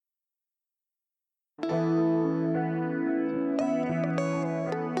Hello.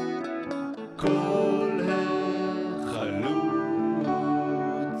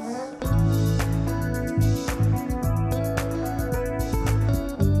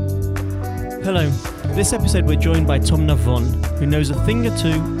 This episode we're joined by Tom Navon, who knows a thing or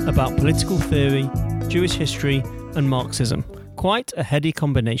two about political theory, Jewish history and Marxism. Quite a heady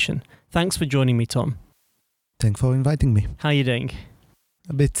combination. Thanks for joining me, Tom. Thanks for inviting me. How are you doing?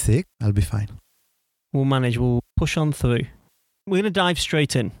 A bit sick. I'll be fine. We'll manage. We'll push on through. We're going to dive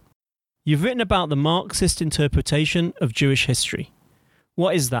straight in. You've written about the Marxist interpretation of Jewish history.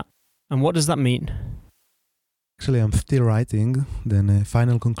 What is that? And what does that mean? Actually, I'm still writing the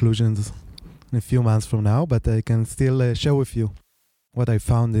final conclusions in a few months from now, but I can still share with you what I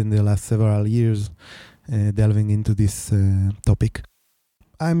found in the last several years delving into this topic.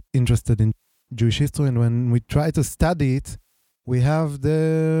 I'm interested in Jewish history, and when we try to study it, we have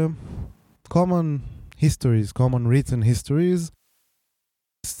the common histories, common written histories,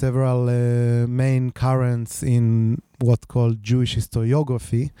 several main currents in what's called Jewish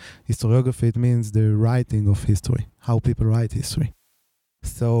historiography. Historiography, it means the writing of history, how people write history.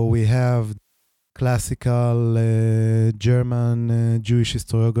 So we have classical German Jewish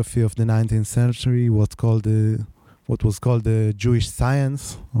historiography of the 19th century, what was called the Jewish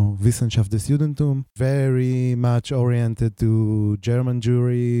science, or Wissenschaft des Judentum, very much oriented to German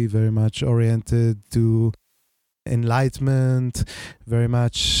Jewry, very much oriented to Enlightenment, very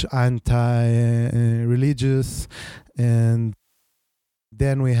much anti-religious. And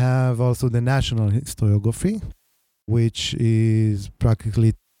then we have also the national historiography, which is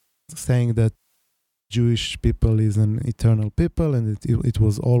practically saying that Jewish people is an eternal people, and it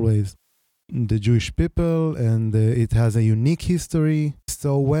was always the Jewish people, and it has a unique history.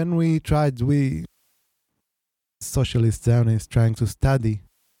 So when we socialist Zionists trying to study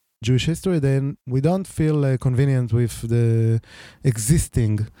Jewish history, then we don't feel convenient with the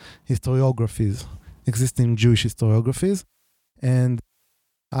existing historiographies, existing Jewish historiographies. And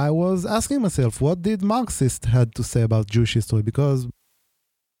I was asking myself, what did Marxists had to say about Jewish history? Because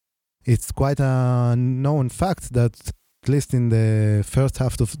it's quite a known fact that at least in the first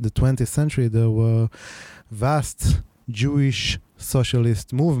half of the 20th century, there were vast Jewish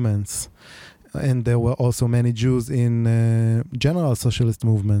socialist movements. And there were also many Jews in general socialist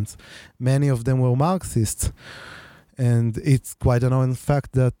movements. Many of them were Marxists. And it's quite a known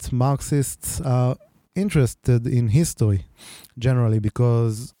fact that Marxists are interested in history generally,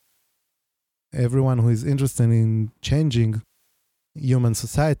 because everyone who is interested in changing human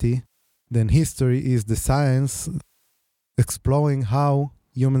society, then history is the science exploring how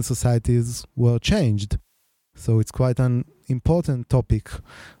human societies were changed. So it's quite an important topic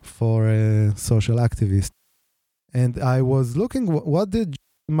for a social activist. And I was looking, what did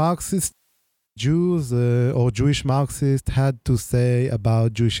Marxist Jews or Jewish Marxists had to say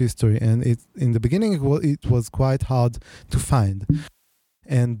about Jewish history? And in the beginning, it was quite hard to find.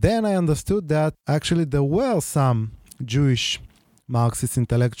 And then I understood that actually there were some Jewish Marxist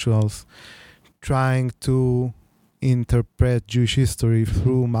intellectuals trying to interpret Jewish history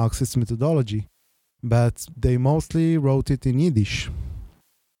through Marxist methodology, but they mostly wrote it in Yiddish,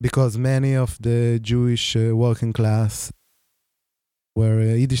 because many of the Jewish working class were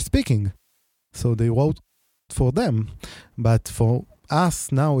Yiddish speaking, so they wrote for them. But for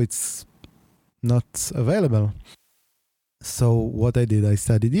us now, it's not available. So what I did, I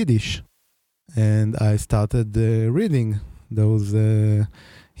studied Yiddish, and I started reading those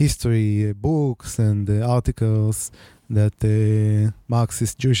history books and articles that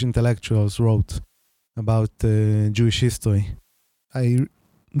Marxist Jewish intellectuals wrote about Jewish history. I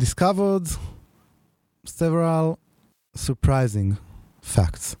discovered several surprising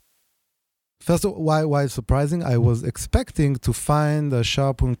facts. First of all, why surprising? I was expecting to find a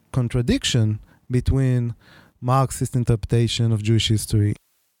sharp contradiction between Marxist interpretation of Jewish history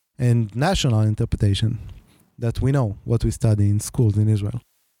and national interpretation that we know, what we study in schools in Israel.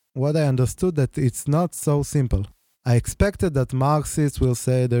 What I understood that it's not so simple. I expected that Marxists will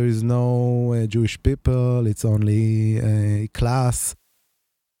say there is no Jewish people, it's only a class,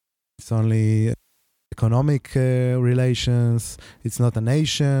 it's only economic relations, it's not a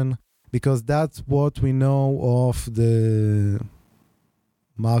nation, because that's what we know of the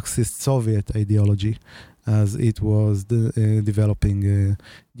Marxist Soviet ideology as it was developing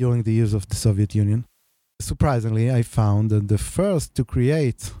during the years of the Soviet Union. Surprisingly, I found that the first to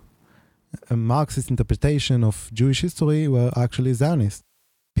create a Marxist interpretation of Jewish history were actually Zionists.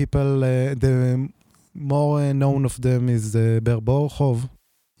 People, the more known of them is Ber Borchov.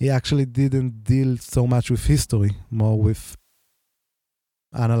 He actually didn't deal so much with history, more with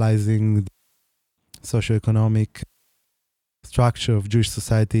analyzing socioeconomic structure of Jewish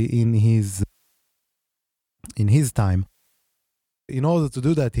society in his time. In order to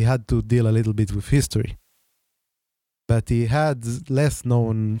do that, he had to deal a little bit with history. But he had less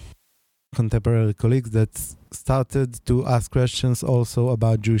known contemporary colleagues that started to ask questions also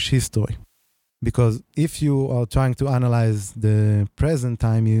about Jewish history. Because if you are trying to analyze the present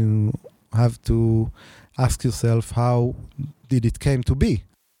time, you have to ask yourself, how did it came to be?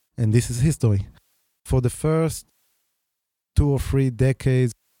 And this is history. For the first 2 or 3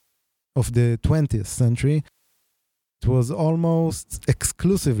 decades of the 20th century, it was almost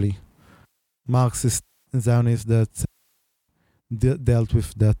exclusively Marxist Zionists that dealt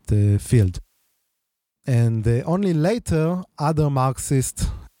with that field. And only later, other Marxists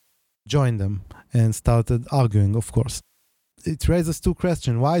joined them and started arguing, of course. It raises 2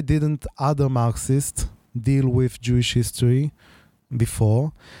 questions. Why didn't other Marxists deal with Jewish history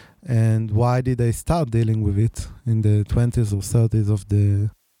before? And why did they start dealing with it in the 20s or 30s of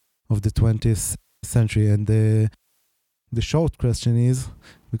the 20th century? And the short question is,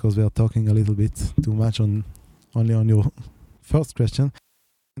 because we are talking a little bit too much only on your first question,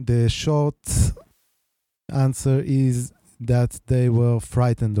 the short answer is that they were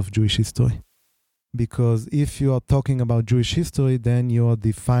frightened of Jewish history. Because if you are talking about Jewish history, then you are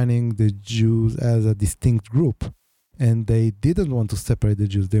defining the Jews as a distinct group. And they didn't want to separate the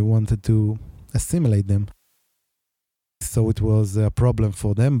Jews. They wanted to assimilate them. So it was a problem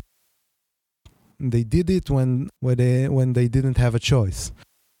for them. They did it when they didn't have a choice.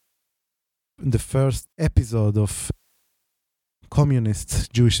 The first episode of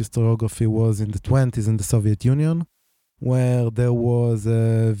communist Jewish historiography was in the 20s in the Soviet Union, where there was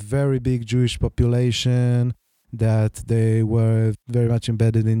a very big Jewish population, that they were very much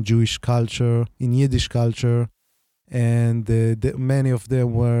embedded in Jewish culture, in Yiddish culture, and many of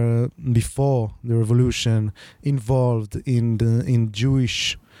them were, before the revolution, involved in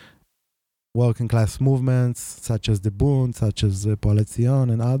Jewish working class movements, such as the Bund, such as Poale Zion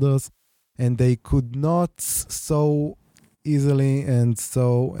and others, and they could not so easily and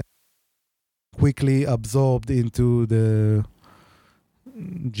so quickly absorbed into the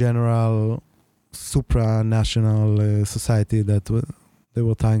general supranational society that they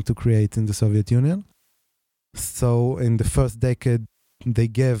were trying to create in the Soviet Union. So in the first decade, they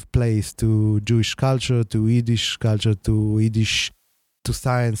gave place to Jewish culture, to Yiddish culture, to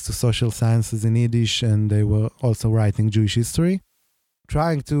science, to social sciences in Yiddish, and they were also writing Jewish history,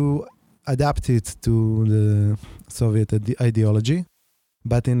 trying to adapt it to the Soviet ideology.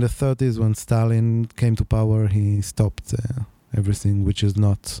 But in the 30s, when Stalin came to power, he stopped everything which is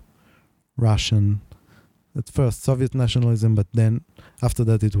not Russian. At first, Soviet nationalism, but then after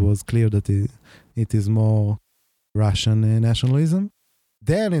that, it was clear that it is more Russian nationalism.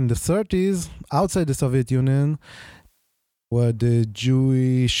 Then in the 30s, outside the Soviet Union, where the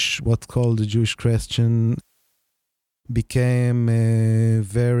what's called the Jewish question, became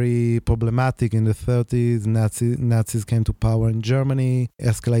very problematic in the 30s. Nazis came to power in Germany,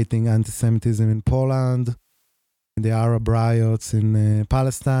 escalating anti-Semitism in Poland, the Arab riots in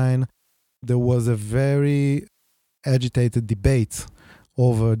Palestine. There was a very agitated debate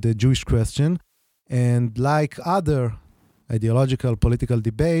over the Jewish question. And like other ideological, political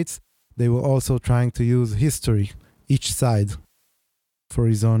debates, they were also trying to use history, each side, for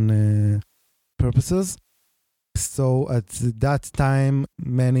his own purposes. So at that time,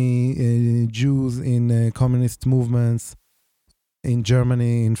 many Jews in communist movements in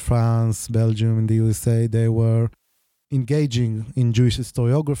Germany, in France, Belgium, in the USA, they were engaging in Jewish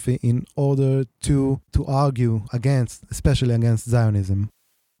historiography in order to argue against, especially against Zionism.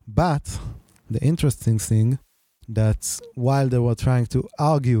 But the interesting thing, that while they were trying to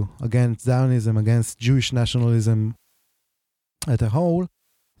argue against Zionism, against Jewish nationalism as a whole,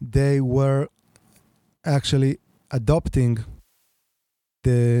 they were actually adopting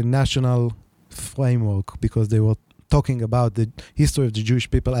the national framework, because they were talking about the history of the Jewish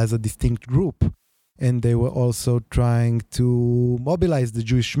people as a distinct group. And they were also trying to mobilize the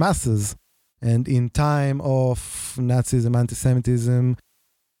Jewish masses. And in time of Nazism, anti-Semitism,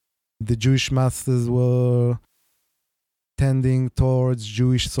 the Jewish masses were tending towards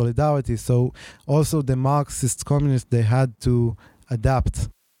Jewish solidarity. So also the Marxist communists, they had to adapt,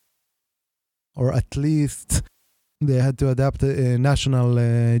 or at least they had to adapt a national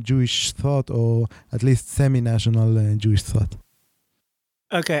Jewish thought, or at least semi-national Jewish thought.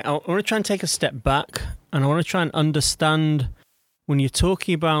 Okay, I want to try and take a step back, and I want to try and understand, when you're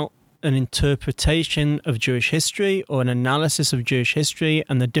talking about an interpretation of Jewish history or an analysis of Jewish history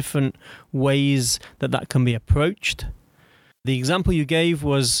and the different ways that can be approached. The example you gave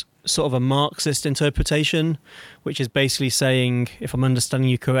was sort of a Marxist interpretation, which is basically saying, if I'm understanding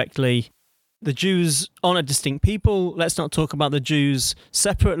you correctly, the Jews aren't a distinct people. Let's not talk about the Jews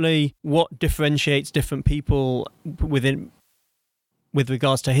separately. What differentiates different people with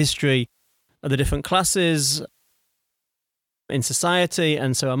regards to history are the different classes in society.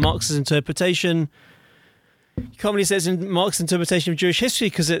 And so a Marxist interpretation, you can't really say it's a Marxist interpretation of Jewish history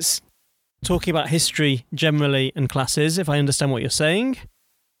because it's talking about history generally and classes, if I understand what you're saying.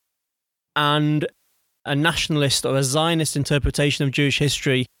 And a nationalist or a Zionist interpretation of Jewish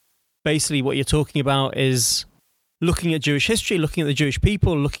history, basically what you're talking about is looking at Jewish history, looking at the Jewish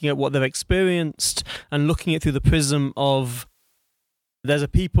people, looking at what they've experienced, and looking at it through the prism of there's a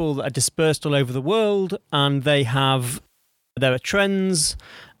people that are dispersed all over the world, and there are trends,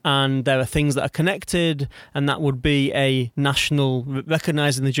 and there are things that are connected, and that would be a national,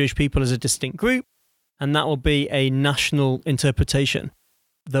 recognizing the Jewish people as a distinct group, and that will be a national interpretation.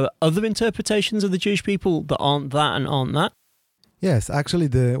 There are other interpretations of the Jewish people that aren't that and aren't that. Yes, actually,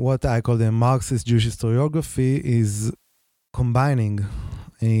 what I call the Marxist Jewish historiography is combining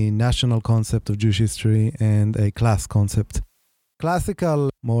a national concept of Jewish history and a class concept.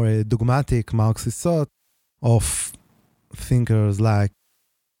 Classical, more dogmatic Marxist thought of thinkers like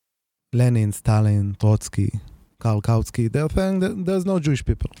Lenin, Stalin, Trotsky, Karl Kautsky, they're saying that there's no Jewish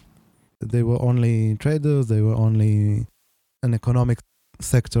people. They were only traders, they were only an economic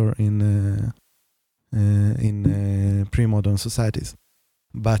sector in pre-modern societies.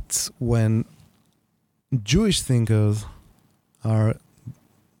 But when Jewish thinkers are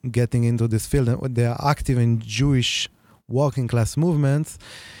getting into this field and they are active in Jewish working class movements,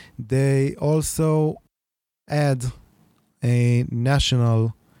 they also add a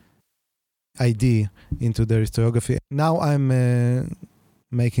national idea into their historiography. Now I'm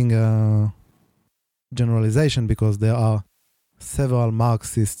making a generalization because there are several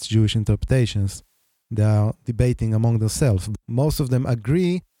Marxist Jewish interpretations. They are debating among themselves. Most of them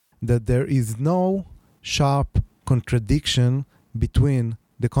agree that there is no sharp contradiction between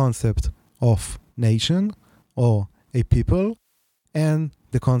the concept of nation or a people and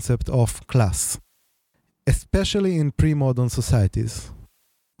the concept of class, especially in pre-modern societies.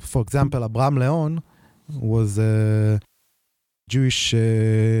 For example, Abraham Leon was a Jewish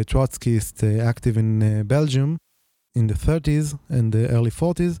Trotskyist active in Belgium in the 30s and the early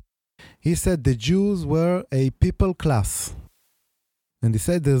 40s. He said the Jews were a people class. And he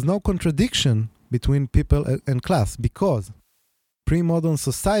said there's no contradiction between people and class because pre-modern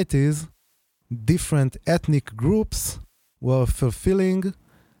societies, different ethnic groups were fulfilling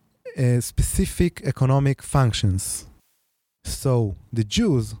specific economic functions. So the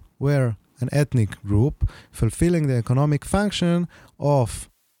Jews were an ethnic group fulfilling the economic function of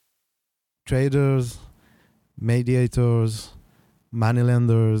traders, mediators,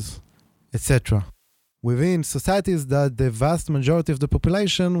 moneylenders, etc. Within societies that the vast majority of the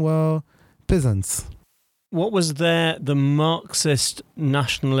population were peasants. What was the Marxist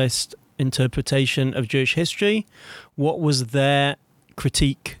nationalist interpretation of Jewish history? What was their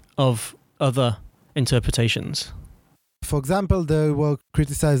critique of other interpretations? For example, they were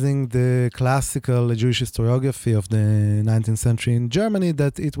criticizing the classical Jewish historiography of the 19th century in Germany,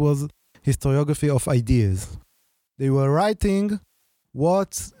 that it was historiography of ideas. They were writing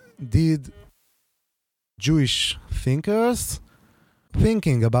what did Jewish thinkers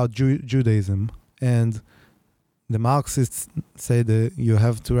thinking about Judaism. And the Marxists say that you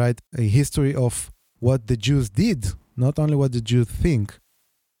have to write a history of what the Jews did, not only what the Jews think.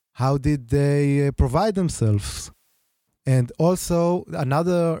 How did they provide themselves? And also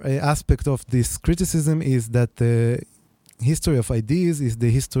another aspect of this criticism is that the history of ideas is the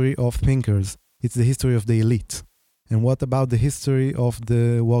history of thinkers. It's the history of the elite. And what about the history of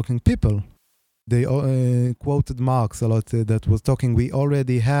the working people? They quoted Marx a lot that was talking, we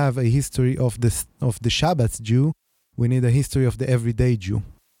already have a history of the Shabbat Jew. We need a history of the everyday Jew.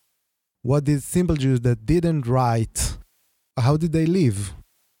 What did simple Jews that didn't write, how did they live?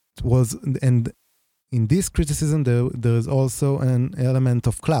 And in this criticism, there is also an element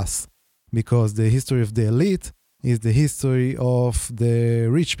of class, because the history of the elite is the history of the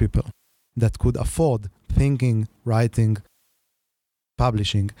rich people that could afford thinking, writing,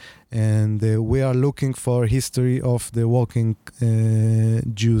 publishing. And we are looking for history of the working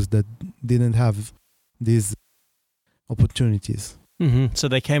Jews that didn't have these opportunities. Mm-hmm. So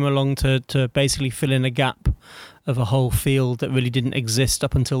they came along to basically fill in a gap of a whole field that really didn't exist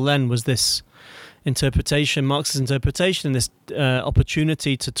up until then. Was this interpretation, Marxist interpretation, this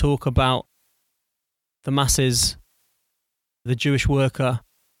opportunity to talk about the masses, the Jewish worker,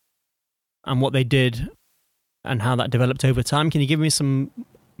 and what they did and how that developed over time. Can you give me some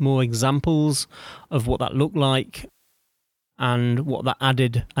more examples of what that looked like and what that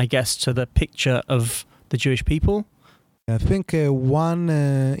added, I guess, to the picture of the Jewish people? I think one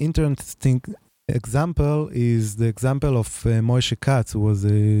interesting example is the example of Moshe Katz, who was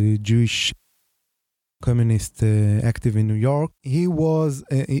a Jewish communist active in New York. He was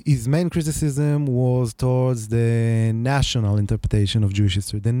his main criticism was towards the national interpretation of Jewish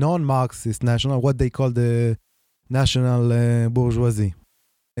history, the non-Marxist national, what they call the national bourgeoisie.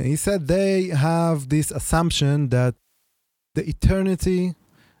 He said they have this assumption that the eternity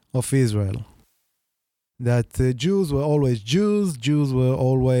of Israel, that Jews were always Jews were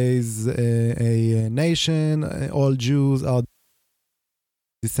always a nation, all Jews are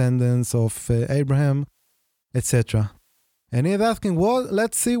descendants of Abraham, etc. And he's asking,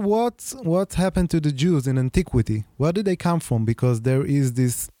 let's see what happened to the Jews in antiquity. Where did they come from? Because there is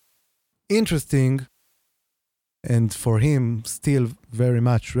this interesting, and for him still very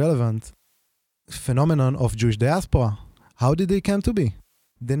much relevant, phenomenon of Jewish diaspora. How did they come to be?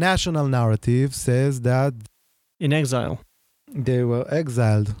 The national narrative says that in exile, they were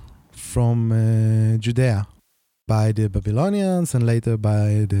exiled from Judea by the Babylonians and later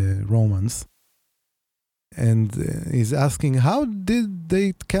by the Romans. And he's asking, how did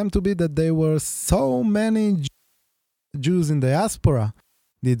they come to be that there were so many Jews in diaspora?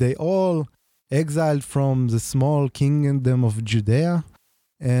 Did they all exiled from the small kingdom of Judea?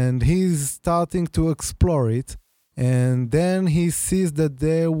 And he's starting to explore it. And then he sees that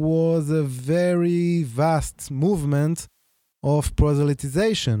there was a very vast movement of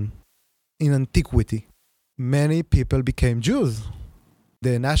proselytization in antiquity. Many people became Jews.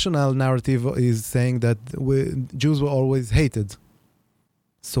 The national narrative is saying that Jews were always hated.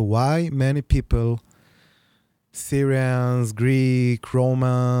 So why many people, Syrians, Greek,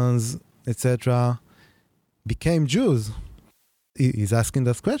 Romans, etc., became Jews? He's asking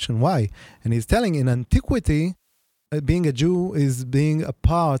that question, why? And he's telling in antiquity, being a Jew is being a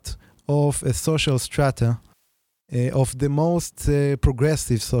part of a social strata, of the most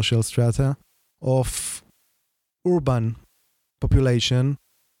progressive social strata of urban population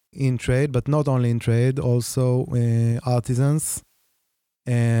in trade, but not only in trade, also artisans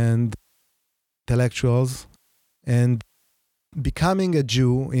and intellectuals. And becoming a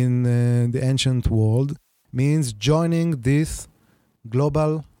Jew in the ancient world means joining this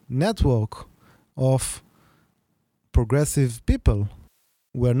global network of progressive people.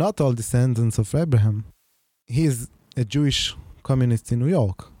 We're not all descendants of Abraham. He's a Jewish communist in New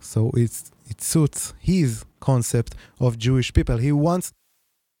York, so it suits his concept of Jewish people.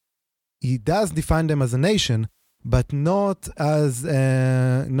 He does define them as a nation, but not as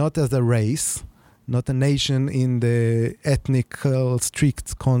a race, not a nation in the ethnical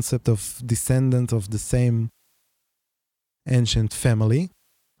strict concept of descendant of the same ancient family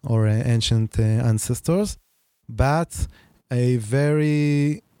or ancient ancestors, but a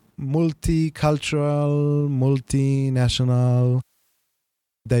very multicultural, multinational,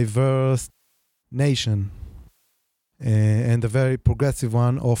 diverse nation. And a very progressive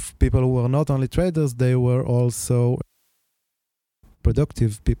one of people who were not only traders, they were also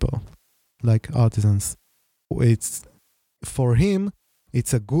productive people, like artisans. For him,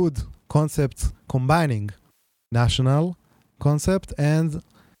 it's a good concept combining national concept and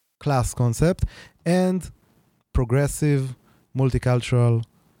class concept and progressive, multicultural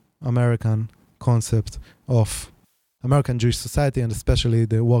American concept of American Jewish society, and especially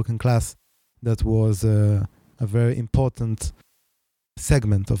the working class that was a very important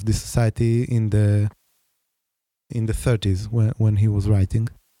segment of this society in the 30s when he was writing.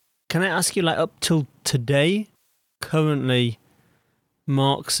 Can I ask you, like, up till today, currently,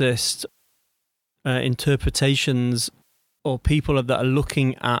 Marxist interpretations or people that are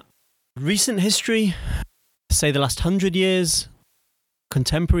looking at recent history, say the last 100 years,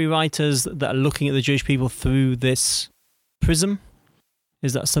 contemporary writers that are looking at the Jewish people through this prism?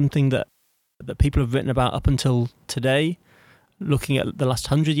 Is that something that people have written about up until today, looking at the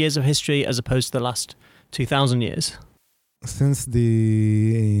last 100 years of history as opposed to the last 2,000 years? Since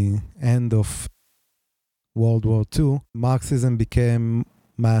the end of World War II, Marxism became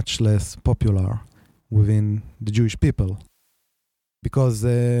much less popular within the Jewish people because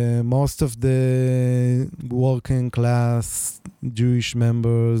most of the working class Jewish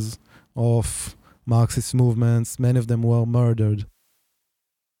members of Marxist movements, many of them were murdered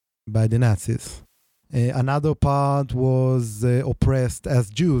by the Nazis. Another part was oppressed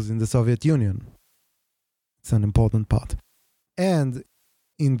as Jews in the Soviet Union. It's an important part. And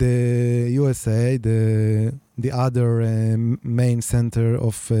in the USA, the other main center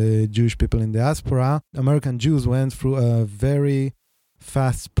of Jewish people in diaspora, American Jews went through a very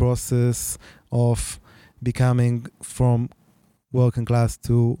fast process of becoming from working class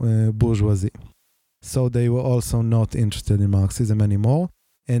to bourgeoisie. So they were also not interested in Marxism anymore.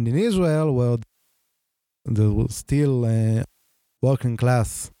 And in Israel, where there was still working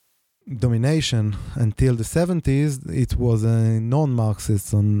class domination until the 70s, it was a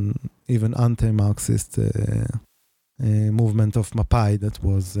non-Marxist and even anti-Marxist movement of Mapai that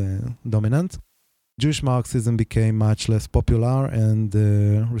was dominant. Jewish Marxism became much less popular and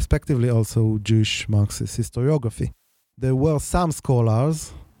respectively also Jewish Marxist historiography. There were some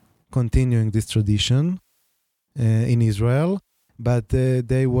scholars continuing this tradition in Israel, but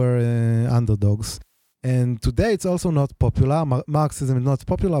they were underdogs. And today it's also not popular. Marxism is not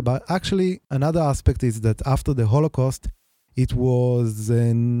popular, but actually another aspect is that after the Holocaust, it was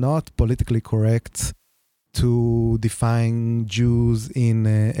not politically correct to define Jews in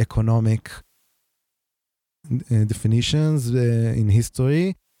economic definitions in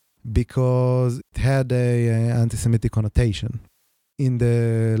history because it had an anti-Semitic connotation. In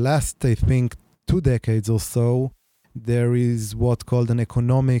the last, I think, 2 decades or so, there is what's called an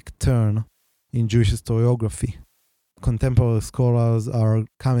economic turn in Jewish historiography. Contemporary scholars are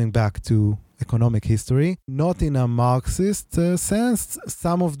coming back to economic history, not in a Marxist sense.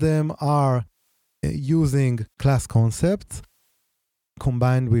 Some of them are using class concepts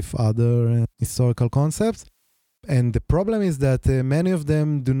combined with other historical concepts. And the problem is that many of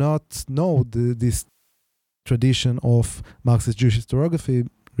them do not know this tradition of Marxist Jewish historiography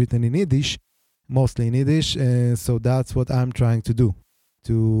written in Yiddish, mostly in Yiddish. So that's what I'm trying to do,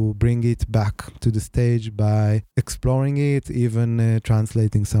 to bring it back to the stage by exploring it, even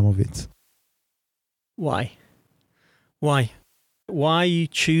translating some of it. Why? Why are you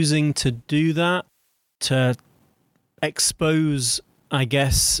choosing to do that? To expose, I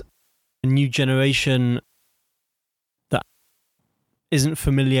guess, a new generation that isn't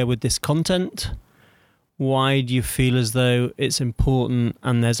familiar with this content? Why do you feel as though it's important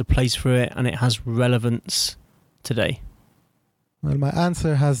and there's a place for it and it has relevance today? Well, my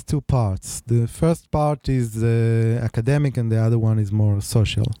answer has 2 parts. The first part is academic and the other one is more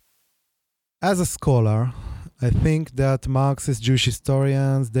social. As a scholar, I think that Marxist Jewish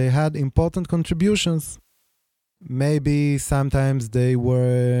historians, they had important contributions. Maybe sometimes they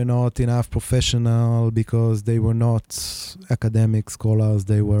were not enough professional because they were not academic scholars,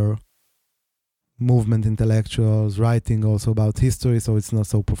 they were movement intellectuals writing also about history, so it's not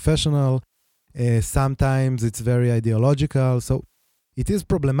so professional. Sometimes it's very ideological, so it is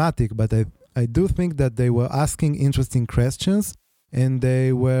problematic, but I do think that they were asking interesting questions and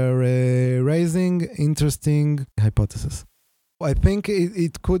they were raising interesting hypotheses. I think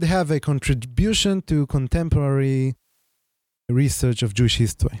it could have a contribution to contemporary research of Jewish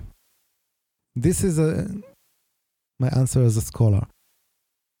history. This is my answer as a scholar.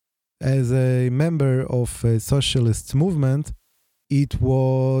 As a member of a socialist movement, it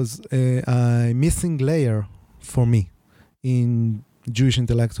was a missing layer for me in Jewish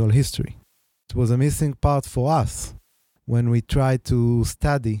intellectual history. It was a missing part for us when we tried to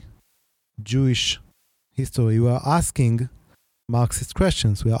study Jewish history. We were asking Marxist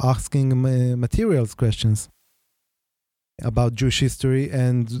questions. We are asking materials questions about Jewish history,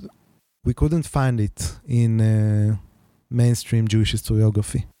 and we couldn't find it in mainstream Jewish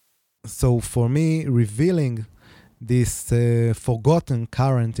historiography. So for me, revealing this forgotten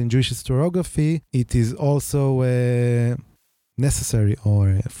current in Jewish historiography, it is also necessary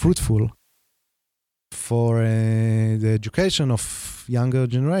or fruitful for the education of younger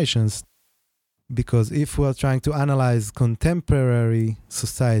generations. Because if we are trying to analyze contemporary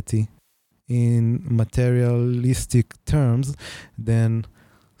society in materialistic terms, then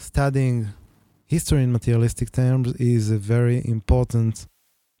studying history in materialistic terms is a very important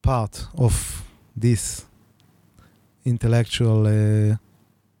part of this intellectual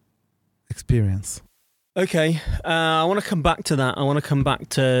experience. Okay, I want to come back to that. I want to come back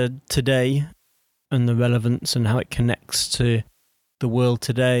to today and the relevance and how it connects to the world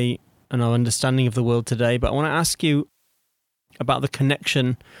today and our understanding of the world today. But I want to ask you about the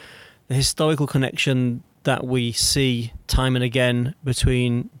connection, the historical connection that we see time and again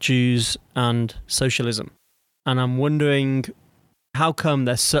between Jews and socialism. And I'm wondering, how come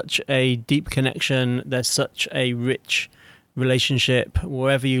there's such a deep connection, there's such a rich relationship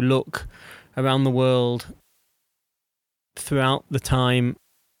wherever you look around the world throughout the time?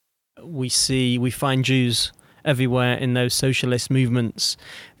 We find Jews everywhere in those socialist movements,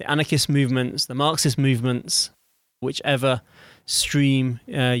 the anarchist movements, the Marxist movements, whichever stream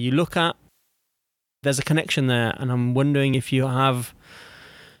you look at, there's a connection there. And I'm wondering if you have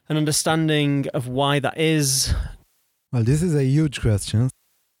an understanding of why that is, Well, this is a huge question.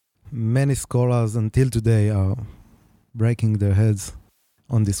 Many scholars until today are breaking their heads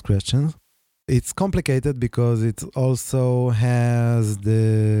on this question. It's complicated because it also has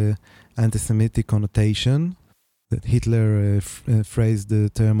the anti-Semitic connotation that Hitler phrased the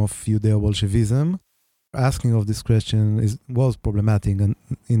term of Judeo-Bolshevism. Asking of this question was problematic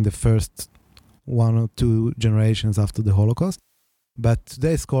in the first 1 or 2 generations after the Holocaust. But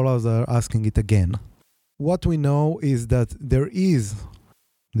today scholars are asking it again. What we know is that there is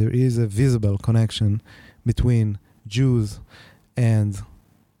a visible connection between Jews and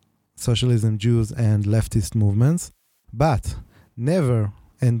socialism, Jews and leftist movements, but never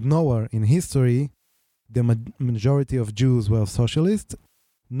and nowhere in history the majority of Jews were socialists,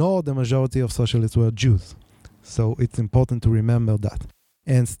 nor the majority of socialists were Jews. So it's important to remember that.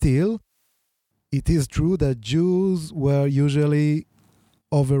 And still, it is true that Jews were usually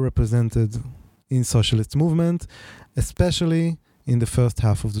overrepresented in socialist movement, especially in the first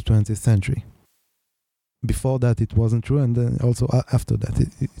half of the 20th century. Before that, it wasn't true, and then also after that,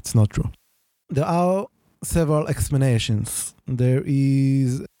 it's not true. There are several explanations. There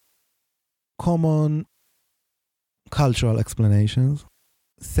is common cultural explanations,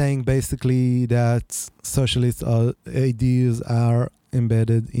 saying basically that socialist ideas are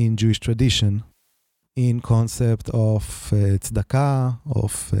embedded in Jewish tradition, in concept of tzedakah,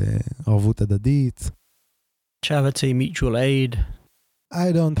 of arvut adadit. Charity, mutual aid.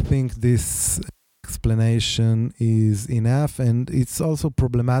 I don't think this explanation is enough, and it's also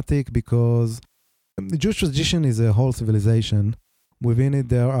problematic because the Jewish tradition is a whole civilization. Within it,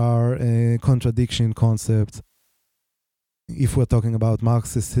 there are contradiction concepts. If we're talking about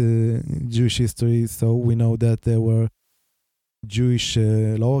Marxist Jewish history, so we know that there were Jewish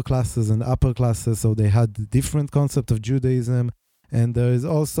lower classes and upper classes, so they had different concept of Judaism. And there is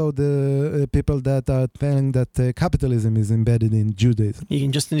also the people that are telling that capitalism is embedded in Judaism. You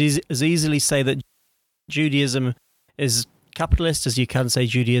can just as easily say that Judaism is capitalist as you can say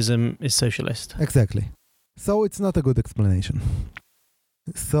Judaism is socialist. Exactly. So it's not a good explanation.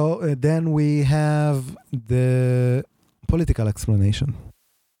 So then we have the political explanation,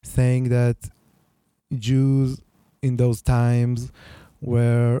 saying that Jews in those times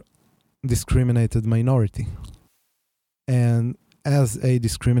were discriminated minority. And as a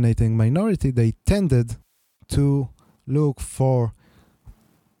discriminating minority, they tended to look for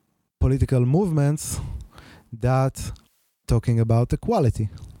political movements that talking about equality.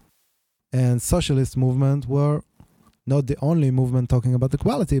 And socialist movements were not the only movement talking about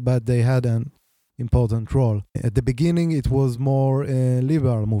equality, but they had an important role. At the beginning, it was more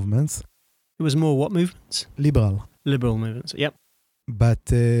liberal movements. It was more what movements? Liberal movements, yep. But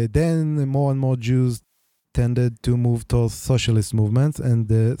then more and more Jews tended to move towards socialist movements, and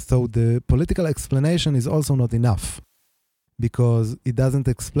so the political explanation is also not enough, because it doesn't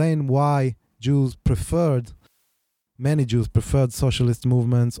explain why many Jews preferred socialist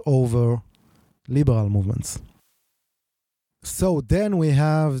movements over liberal movements. So then we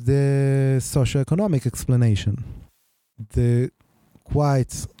have the socioeconomic explanation, the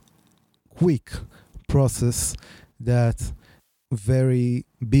quite quick process that very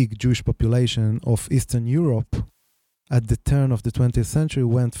big Jewish population of Eastern Europe at the turn of the 20th century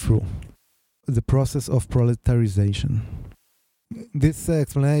went through, the process of proletarization. This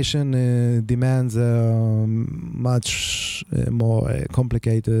explanation demands a much more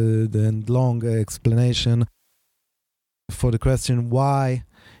complicated and long explanation for the question why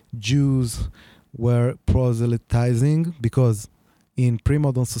Jews were proselytizing, because in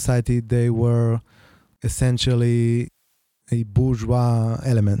pre-modern society they were essentially a bourgeois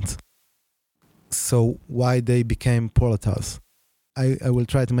element. So why they became proletars? I will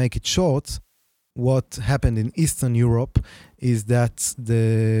try to make it short. What happened in Eastern Europe is that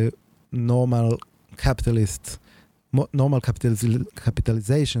the normal capitalization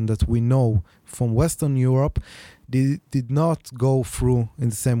that we know from Western Europe did not go through in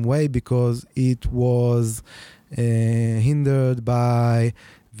the same way, because it was hindered by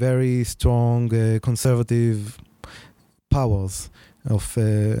very strong conservative powers of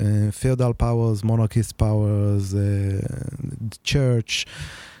feudal powers, monarchist powers, the church.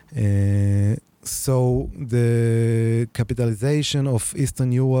 So the capitalization of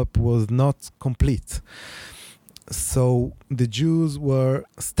Eastern Europe was not complete. So the Jews were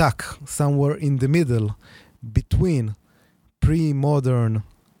stuck somewhere in the middle between pre-modern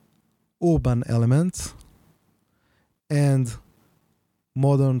urban elements and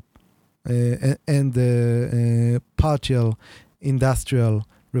modern and the partial industrial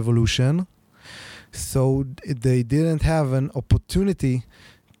revolution. So they didn't have an opportunity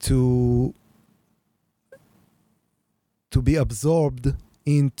to to be absorbed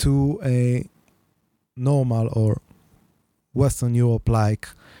into a normal or Western Europe-like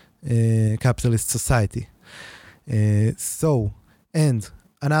capitalist society. And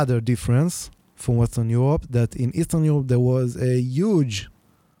another difference from Western Europe, that in Eastern Europe there was a huge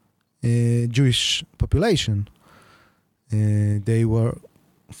Jewish population. They were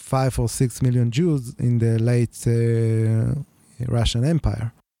 5 or 6 million Jews in the late Russian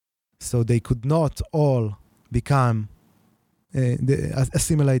Empire. So they could not all become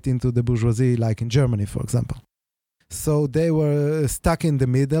assimilate into the bourgeoisie like in Germany, for example. So they were stuck in the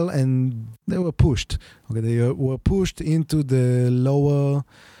middle and they were pushed. Okay, they were pushed into the lower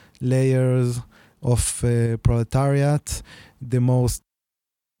layers of proletariat, the most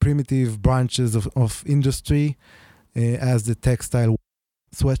primitive branches of industry, as the textile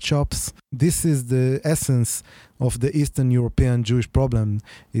sweatshops. This is the essence of the Eastern European Jewish problem,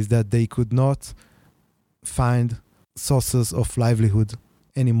 is that they could not find sources of livelihood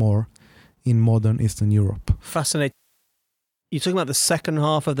anymore in modern Eastern Europe. Fascinating. You're talking about the second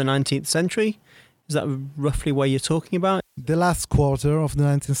half of the 19th century? Is that roughly what you're talking about? The last quarter of the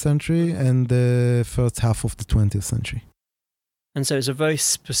 19th century and the first half of the 20th century. And so it's a very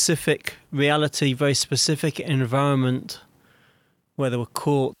specific reality, very specific environment where they were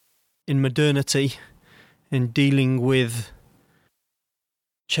caught in modernity in dealing with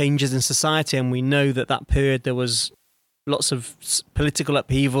changes in society. And we know that that period there was lots of political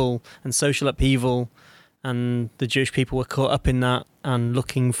upheaval and social upheaval, and the Jewish people were caught up in that and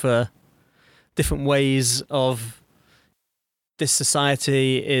looking for different ways of this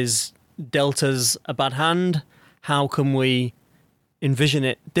society is dealt us a bad hand. How can we envision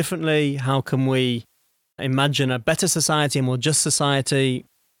it differently? How can we imagine a better society, a more just society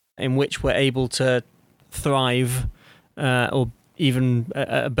in which we're able to thrive or even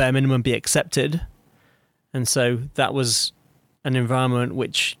at a bare minimum be accepted? And so that was an environment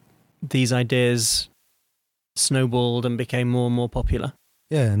which these ideas snowballed and became more and more popular.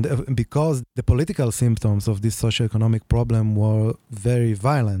 Yeah, and because the political symptoms of this socioeconomic problem were very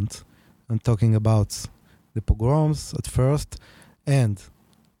violent, I'm talking about the pogroms at first and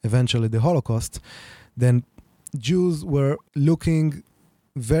eventually the Holocaust, then Jews were looking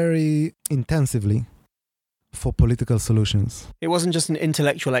very intensively for political solutions. It wasn't just an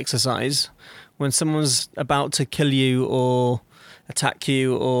intellectual exercise. When someone's about to kill you or attack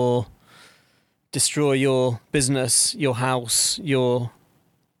you or destroy your business, your house, your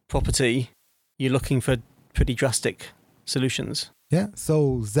property, you're looking for pretty drastic solutions. Yeah,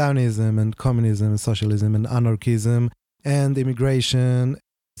 so Zionism and communism and socialism and anarchism and immigration,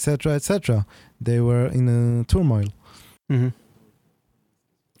 etc., they were in a turmoil. Mm-hmm.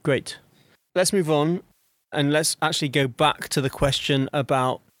 Great. Let's move on and let's actually go back to the question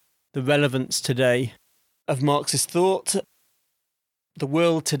about the relevance today of Marxist thought. The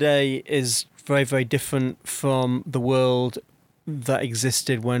world today is very, very different from the world that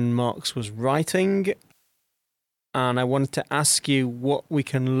existed when Marx was writing. And I wanted to ask you what we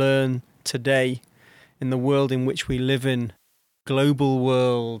can learn today in the world in which we live in, global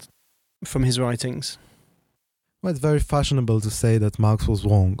world, from his writings. Well, it's very fashionable to say that Marx was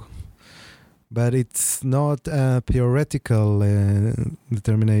wrong. But it's not a theoretical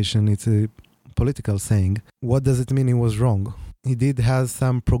determination, it's a political saying. What does it mean he was wrong? He did have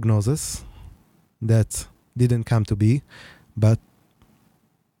some prognosis that didn't come to be, but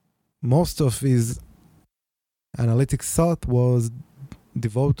most of his analytic thought was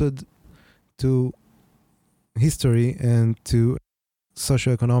devoted to history and to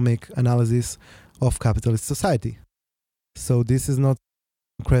socioeconomic analysis of capitalist society. So this is not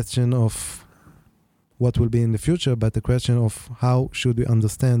a question of what will be in the future, but a question of how should we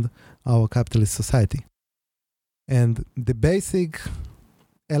understand our capitalist society. And the basic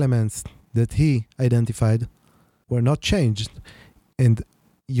elements that he identified were not changed. And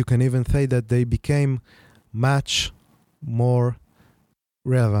you can even say that they became much more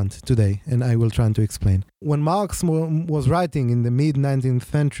relevant today. And I will try to explain. When Marx was writing in the mid-19th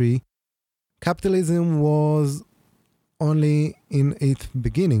century, capitalism was only in its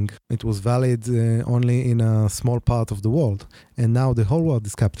beginning. It was valid only in a small part of the world. And now the whole world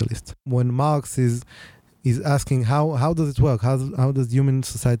is capitalist. When Marx is asking how does it work? How does human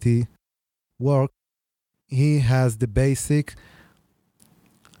society work? He has the basic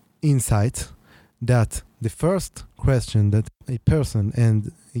insight that the first question that a person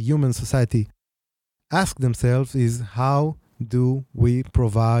and a human society ask themselves is, how do we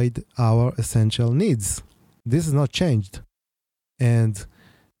provide our essential needs? This is not changed. And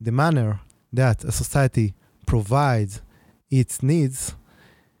the manner that a society provides its needs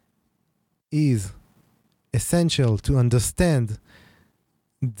is essential to understand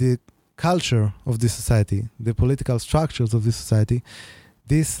the culture of this society, the political structures of this society,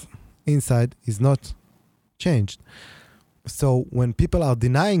 this insight is not changed. So when people are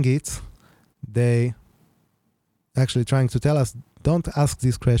denying it, they actually trying to tell us, don't ask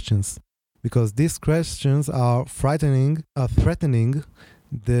these questions, because these questions are threatening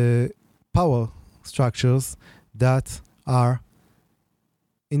the power structures that are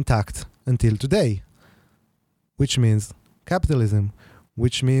intact until today, which means capitalism,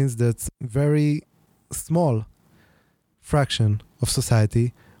 which means that very small fraction of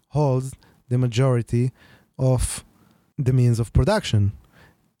society holds the majority of the means of production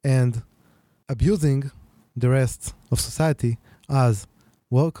and abusing the rest of society as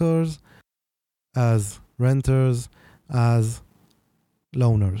workers, as renters, as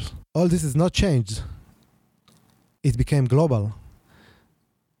loaners. All this is not changed. It became global.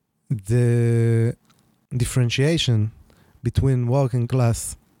 The differentiation between working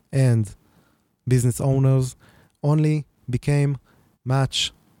class and business owners only became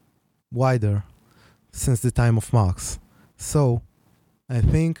much wider since the time of Marx. So I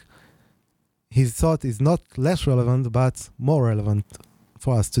think his thought is not less relevant, but more relevant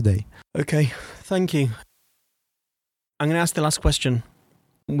for us today. Okay, thank you. I'm going to ask the last question.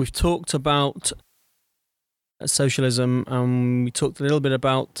 We've talked about socialism, and we talked a little bit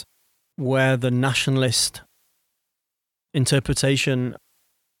about where the nationalist interpretation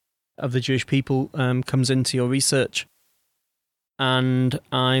of the Jewish people comes into your research. And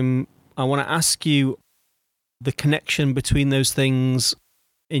I want to ask you the connection between those things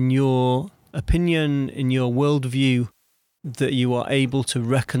in your opinion, in your worldview, that you are able to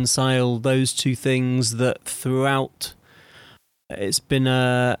reconcile those two things, that throughout it's been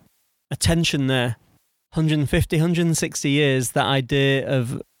a tension there. 150, 160 years, that idea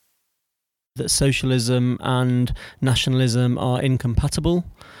of that socialism and nationalism are incompatible.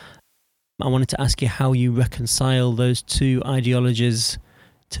 I wanted to ask you how you reconcile those two ideologies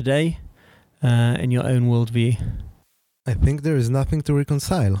today in your own worldview. I think there is nothing to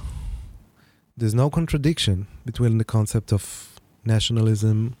reconcile. There's no contradiction between the concept of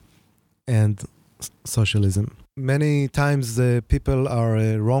nationalism and socialism. Many times people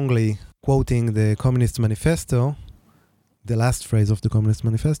are wrongly quoting the Communist Manifesto, the last phrase of the Communist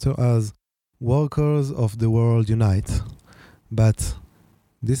Manifesto, as workers of the world unite. But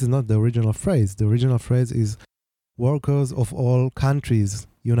this is not the original phrase. The original phrase is workers of all countries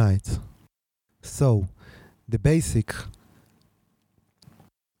unite. So, the basic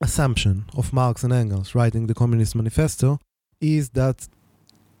assumption of Marx and Engels writing the Communist Manifesto is that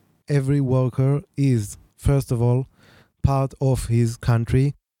every worker is, first of all, part of his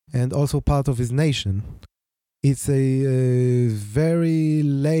country and also part of his nation. It's a very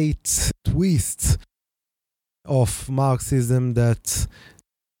late twist of Marxism that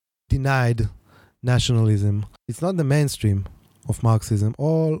denied nationalism. It's not the mainstream of Marxism.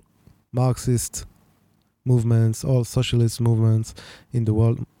 All Marxist movements, all socialist movements in the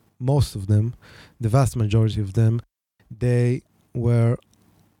world, most of them, the vast majority of them, they were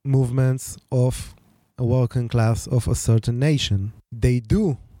movements of a working class of a certain nation. They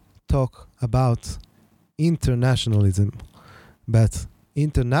do talk about internationalism, but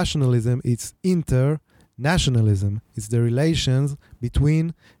internationalism, it's internationalism. It's the relations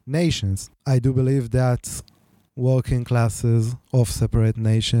between nations. I do believe that working classes of separate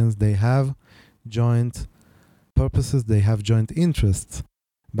nations, they have joint purposes, they have joint interests,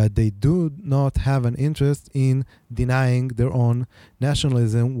 but they do not have an interest in denying their own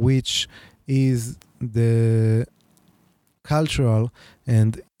nationalism, which is the cultural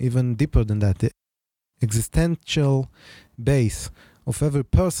and even deeper than that, the existential base of every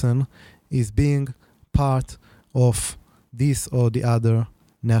person is being part of this or the other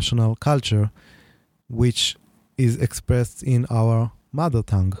national culture, which is expressed in our mother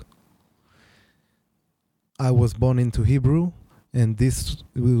tongue. I was born into Hebrew, and this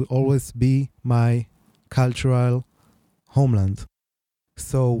will always be my cultural homeland.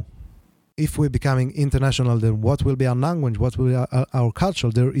 So if we're becoming international, then what will be our language? What will be our culture?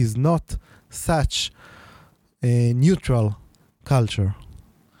 There is not such a neutral culture.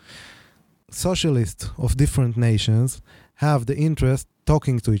 Socialists of different nations have the interest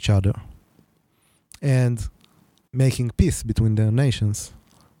talking to each other and making peace between their nations,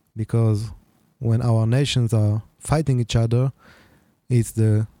 because when our nations are fighting each other, it's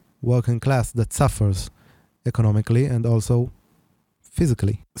the working class that suffers economically and also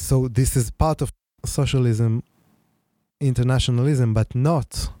physically. So this is part of socialism, internationalism, but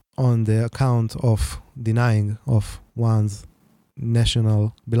not on the account of denying of one's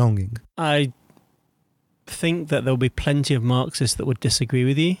national belonging. I think that there'll be plenty of Marxists that would disagree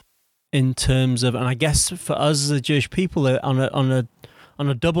with you in terms of, and I guess for us as a Jewish people, on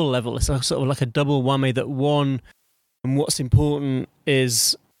a double level, it's sort of like a double whammy. That one, and what's important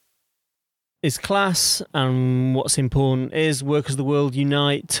is class, and what's important is workers of the world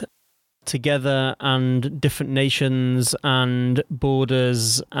unite together, and different nations and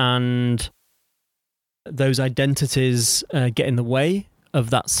borders and those identities get in the way of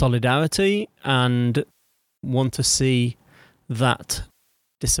that solidarity, and want to see that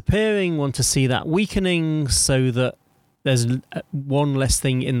disappearing, want to see that weakening, so that there's one less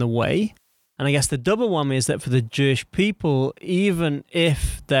thing in the way. And I guess the double whammy is that for the Jewish people, even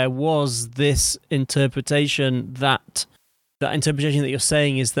if there was this interpretation, that interpretation that you're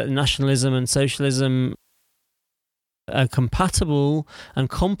saying is that nationalism and socialism are compatible and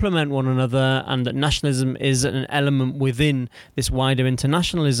complement one another, and that nationalism is an element within this wider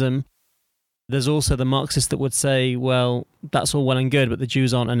internationalism, there's also the Marxists that would say, well, that's all well and good, but the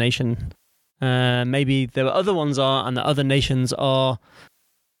Jews aren't a nation. Maybe there are other ones are, and the other nations are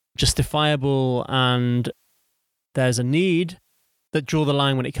justifiable, and there's a need that draw the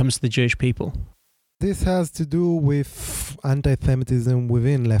line when it comes to the Jewish people. This has to do with anti-Semitism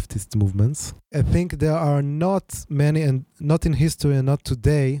within leftist movements. I think there are not many, and not in history and not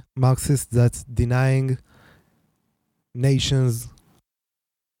today, Marxists that denying nations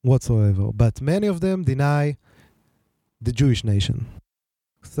whatsoever. But many of them deny the Jewish nation.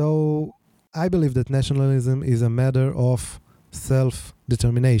 So I believe that nationalism is a matter of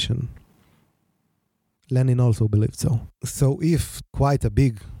self-determination. Lenin also believed so. So if quite a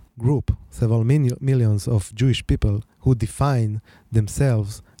big group, several millions of Jewish people who define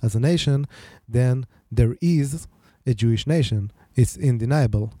themselves as a nation, then there is a Jewish nation. It's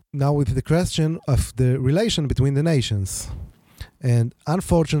undeniable. Now with the question of the relation between the nations. And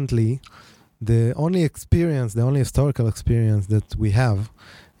unfortunately, the only historical experience that we have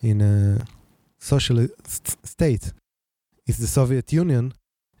in a socialist state is the Soviet Union,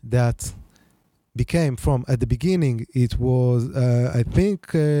 that became from, at the beginning, it was, I think,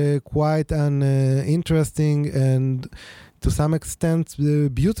 quite an interesting and to some extent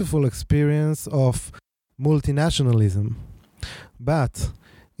beautiful experience of multinationalism. But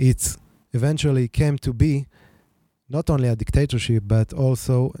it eventually came to be not only a dictatorship, but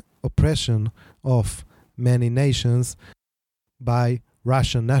also oppression of many nations by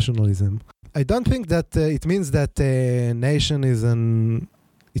Russian nationalism. I don't think that it means that a nation is an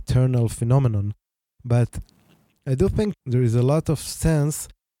eternal phenomenon, but I do think there is a lot of sense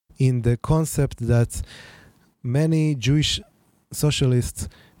in the concept that many Jewish socialists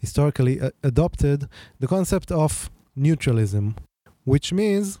historically adopted, the concept of neutralism, which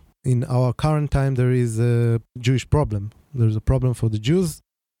means in our current time there is a Jewish problem. There's a problem for the Jews,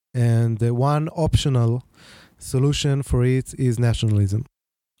 and the one optional solution for it is nationalism.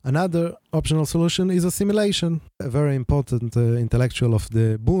 Another optional solution is assimilation. A very important intellectual of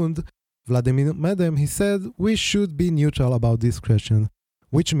the Bund, Vladimir Medem, he said we should be neutral about this question,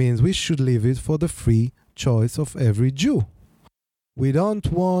 which means we should leave it for the free choice of every Jew. We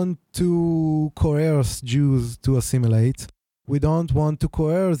don't want to coerce Jews to assimilate. We don't want to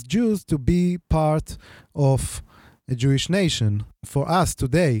coerce Jews to be part of a Jewish nation. For us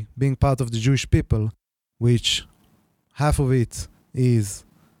today, being part of the Jewish people, which half of it is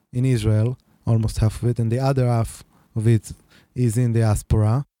in Israel, almost half of it, and the other half of it is in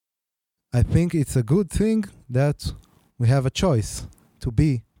diaspora, I think it's a good thing that we have a choice to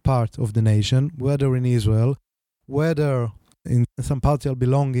be part of the nation, whether in Israel, whether in some partial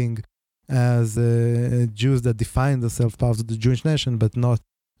belonging as Jews that define themselves part of the Jewish nation but not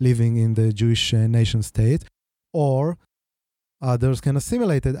living in the Jewish nation state, or others can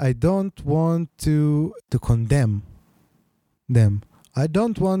assimilate it. I don't want to condemn them. I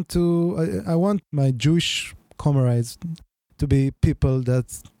don't want to, I want my Jewish comrades to be people that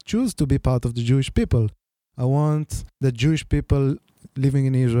choose to be part of the Jewish people. I want the Jewish people living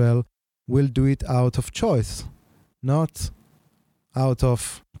in Israel will do it out of choice, not out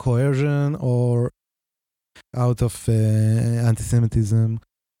of coercion or out of anti-Semitism.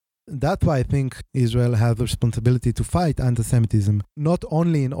 That's why I think Israel has the responsibility to fight anti-Semitism, not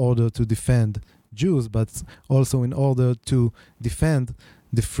only in order to defend Jews, but also in order to defend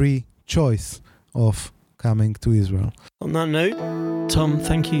the free choice of coming to Israel. On that note, Tom,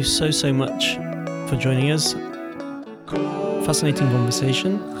 thank you so much for joining us. Fascinating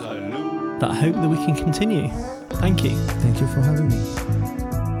conversation that I hope that we can continue. Thank you. Thank you for having me.